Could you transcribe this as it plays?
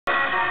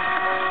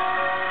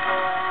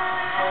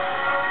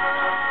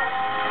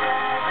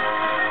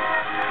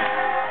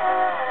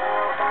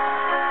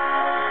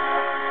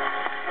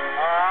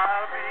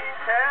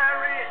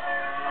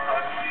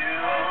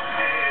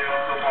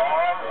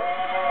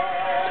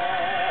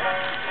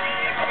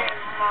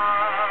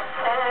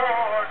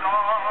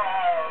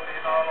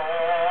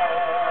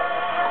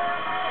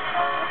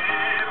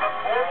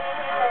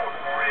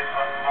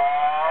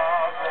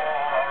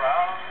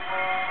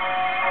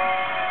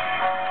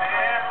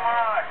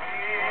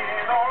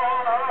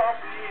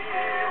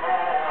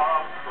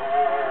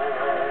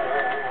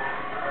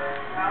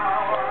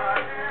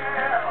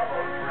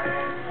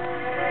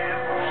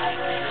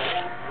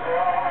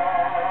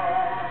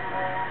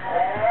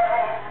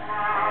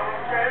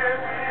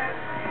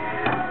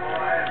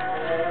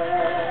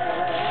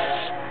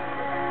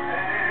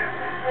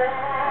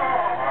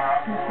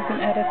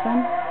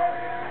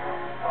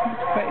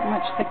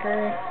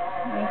thicker.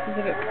 This is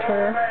a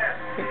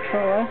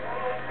Victrola.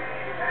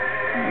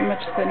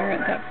 Much thinner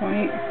at that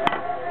point.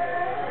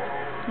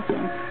 This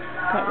one's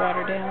got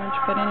water damage,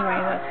 but anyway,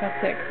 that's how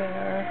thick they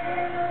are.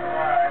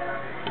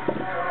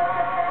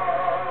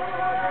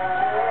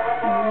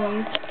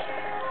 And these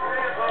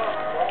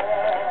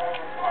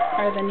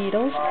are the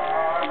needles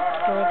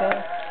for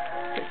the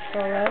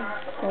Victrola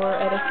or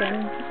Edison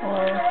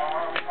or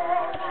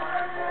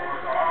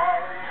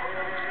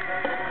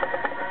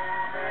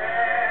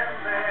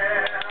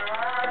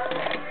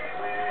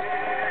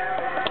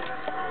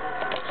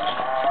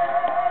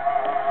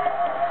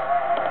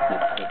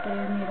the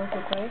needles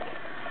look like.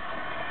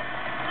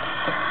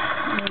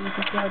 And you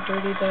can see how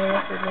dirty the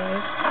record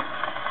was.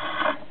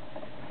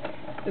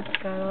 It's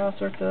got all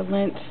sorts of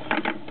lint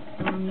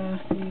on the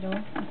needle.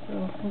 So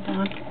hold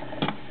on.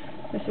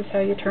 This is how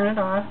you turn it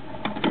off.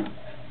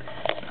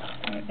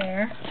 Right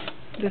there.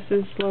 This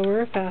is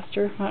slower or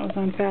faster. That was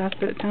on fast,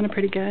 but it sounded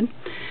pretty good.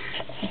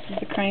 This is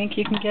the crank.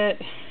 You can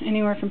get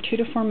anywhere from 2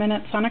 to 4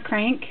 minutes on a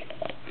crank.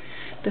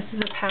 This is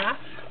a Pathe.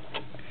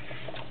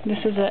 This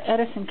is an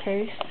Edison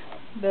case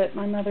that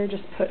my mother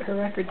just put her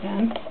records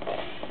in.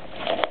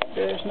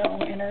 There's no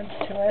innards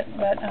to it,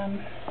 but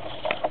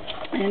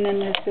and then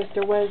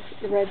there was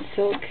red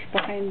silk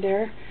behind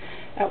there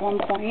at one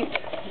point,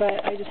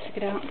 but I just took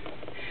it out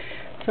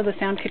so the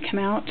sound could come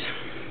out.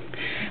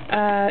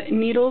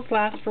 Needles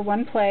last for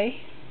one play.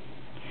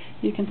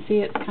 You can see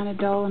it's kind of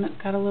dull and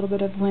it's got a little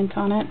bit of lint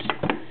on it.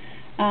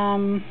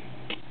 I'm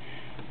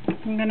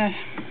gonna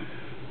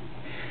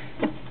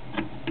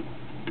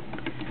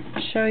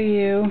show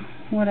you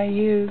what I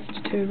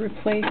used to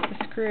replace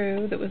the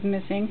screw that was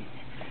missing.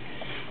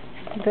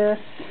 This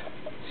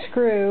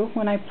screw,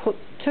 when I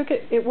took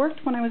it, it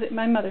worked when I was at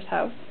my mother's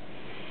house,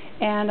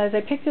 and as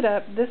I picked it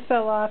up, this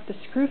fell off, the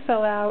screw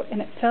fell out,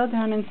 and it fell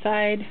down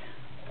inside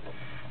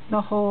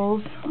the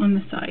holes on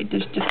the side.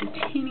 There's just a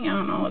teeny, I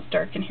don't know, it's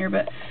dark in here,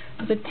 but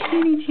there's a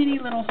teeny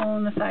little hole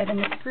in the side, and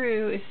the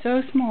screw is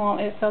so small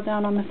it fell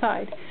down on the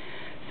side.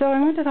 So I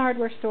went to the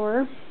hardware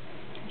store.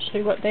 I'll show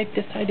you what they've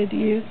decided to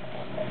use.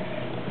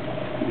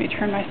 Let me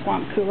turn my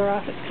swamp cooler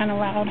off, it's kind of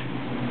loud.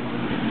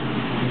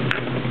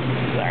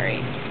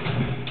 Sorry.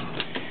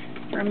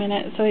 For a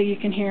minute so you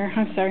can hear.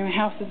 I'm sorry, my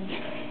house is an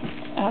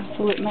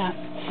absolute mess.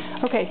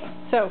 Okay,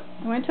 so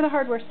I went to the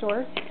hardware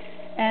store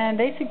and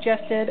they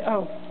suggested,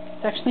 oh,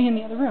 it's actually in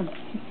the other room.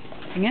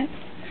 Dang it.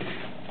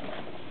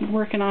 I'm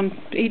working on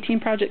 18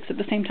 projects at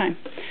the same time.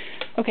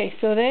 Okay,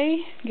 so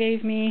they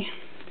gave me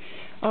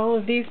all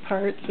of these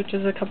parts, which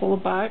is a couple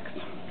of bucks,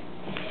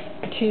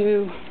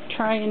 to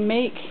try and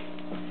make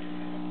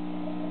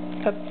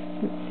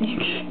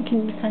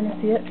can you kind of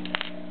see it?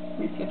 Let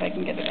me see if I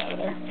can get it out of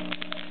there.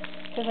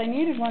 Because I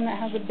needed one that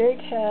has a big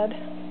head.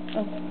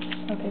 Oh,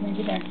 okay,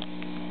 maybe there.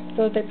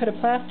 So they put a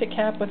plastic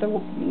cap with a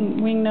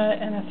wing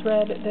nut and a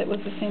thread that was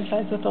the same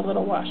size with a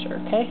little washer.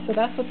 Okay, so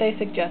that's what they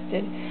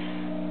suggested.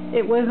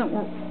 It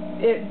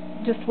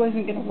just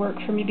wasn't going to work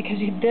for me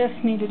because this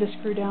needed to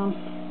screw down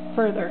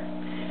further.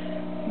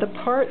 The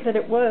part that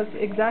it was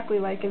exactly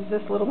like is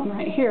this little one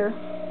right here,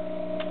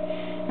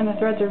 and the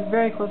threads are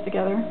very close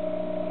together.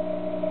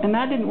 And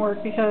that didn't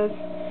work because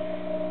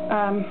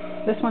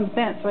this one's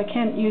bent, so I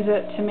can't use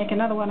it to make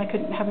another one. I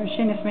couldn't have a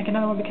machinist make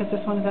another one because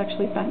this one is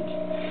actually bent.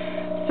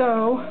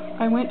 So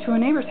I went to a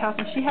neighbor's house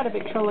and she had a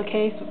Victrola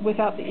case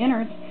without the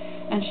innards,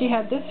 and she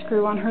had this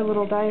screw on her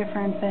little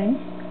diaphragm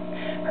thing.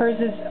 Hers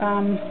is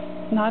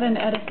not an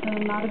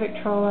Edison, not a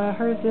Victrola.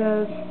 Hers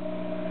is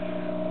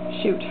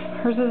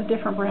a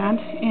different brand,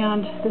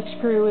 and the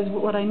screw is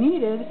what I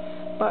needed,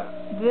 but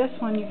this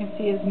one you can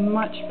see is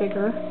much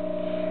bigger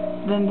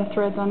than the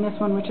threads on this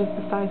one, which is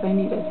the size I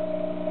needed.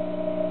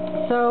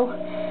 So,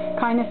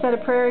 kind of said a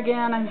prayer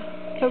again. I'm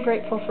so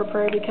grateful for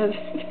prayer because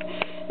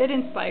it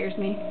inspires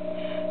me.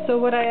 So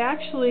what I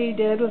actually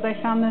did was I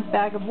found this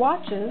bag of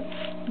watches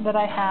that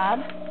I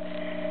had,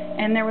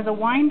 and there was a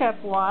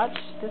wind-up watch,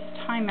 this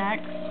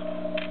Timex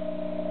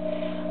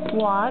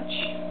watch,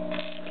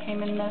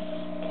 came in this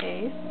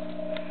case,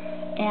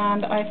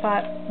 and I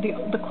thought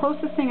the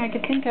closest thing I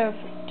could think of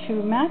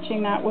to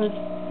matching that was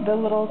the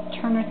little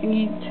turner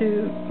thingy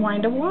to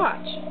wind a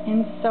watch.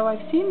 And so I've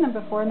seen them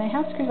before and they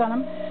have screws on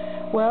them.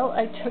 Well,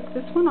 I took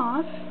this one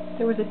off.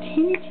 There was a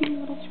teeny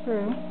little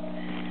screw.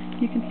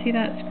 You can see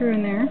that screw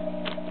in there.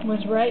 It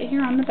was right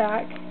here on the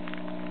back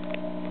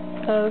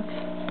of,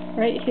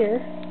 right here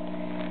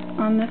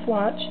on this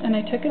watch, and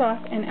I took it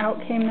off and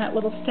out came that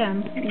little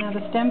stem. Now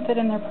the stem fit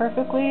in there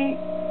perfectly,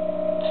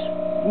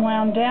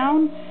 wound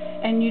down,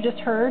 and you just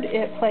heard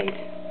it played.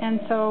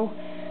 And so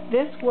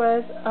this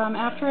was,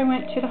 after I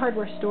went to the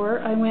hardware store,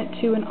 I went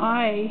to an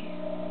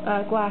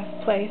eyeglass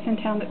place in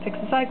town that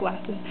fixes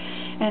eyeglasses.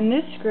 And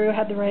this screw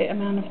had the right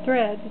amount of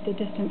threads, the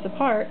distance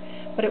apart,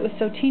 but it was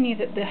so teeny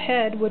that the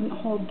head wouldn't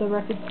hold the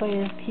record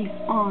player piece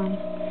on.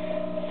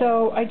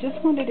 So I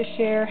just wanted to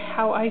share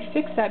how I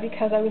fixed that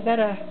because I was at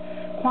a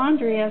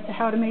quandary as to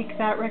how to make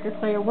that record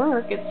player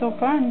work. It's so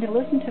fun to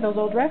listen to those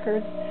old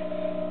records,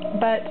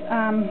 but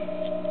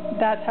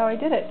that's how I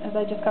did it. As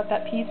I just got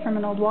that piece from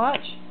an old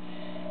watch,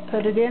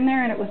 put it in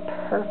there and it was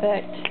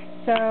perfect.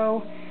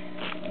 So,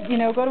 you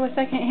know, go to a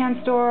secondhand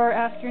store,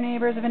 ask your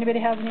neighbors if anybody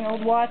has any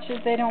old watches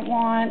they don't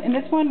want. And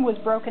this one was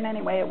broken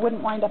anyway. It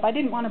wouldn't wind up. I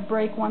didn't want to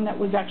break one that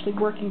was actually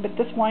working, but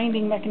this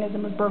winding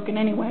mechanism was broken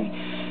anyway.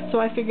 So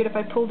I figured if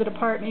I pulled it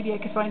apart, maybe I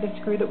could find a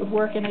screw that would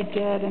work, and I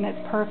did, and it's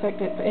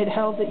perfect. It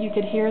held that you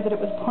could hear that it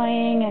was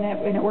playing,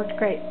 and it worked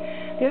great.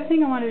 The other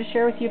thing I wanted to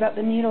share with you about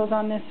the needles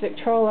on this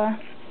Victrola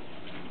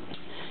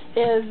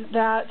is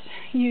that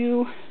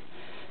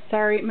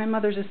sorry, my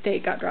mother's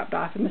estate got dropped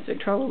off, and this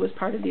Victrola was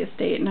part of the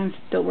estate, and I'm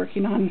still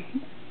working on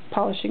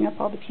polishing up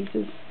all the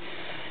pieces.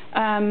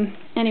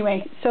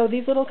 Anyway, so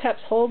these little cups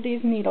hold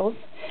these needles.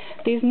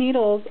 These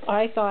needles,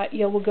 I thought,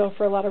 will go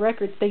for a lot of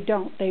records. They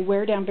don't. They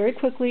wear down very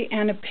quickly,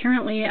 and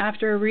apparently,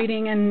 after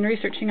reading and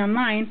researching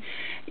online,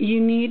 you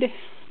need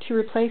to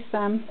replace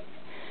them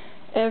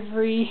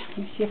every, let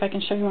me see if I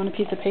can show you on a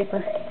piece of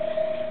paper.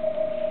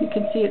 You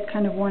can see it's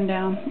kind of worn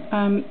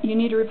down. You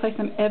need to replace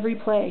them every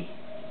play.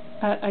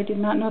 I did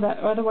not know that.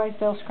 Otherwise,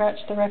 they'll scratch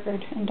the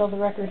record and dull the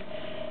record.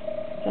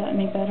 Is that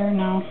any better?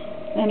 No.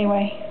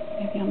 Anyway,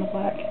 maybe on the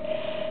black.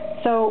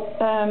 So,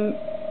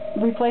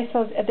 replace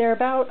those. They're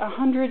about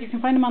 100. You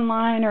can find them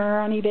online or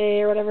on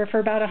eBay or whatever for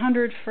about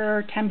 100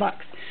 for $10.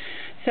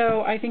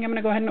 So I think I'm going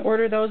to go ahead and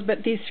order those.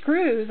 But these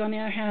screws, on the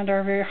other hand,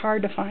 are very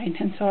hard to find.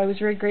 And so I was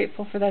very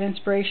grateful for that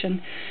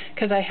inspiration,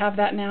 because I have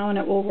that now and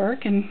it will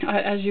work. And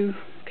as you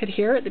could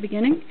hear at the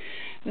beginning,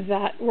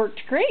 that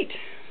worked great.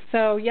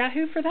 So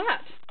yahoo for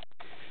that.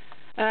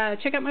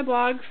 Check out my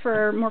blog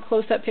for more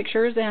close-up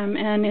pictures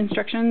and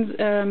instructions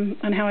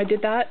on how I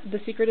did that.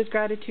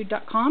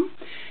 thesecretisgratitude.com.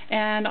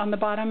 And on the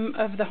bottom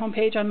of the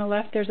homepage on the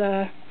left, there's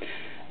a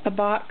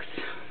box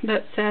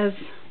that says,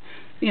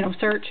 you know,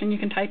 search, and you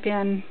can type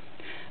in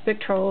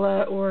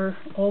Victrola or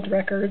old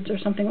records or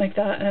something like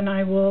that, and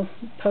I will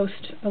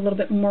post a little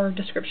bit more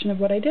description of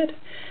what I did.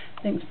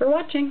 Thanks for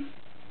watching.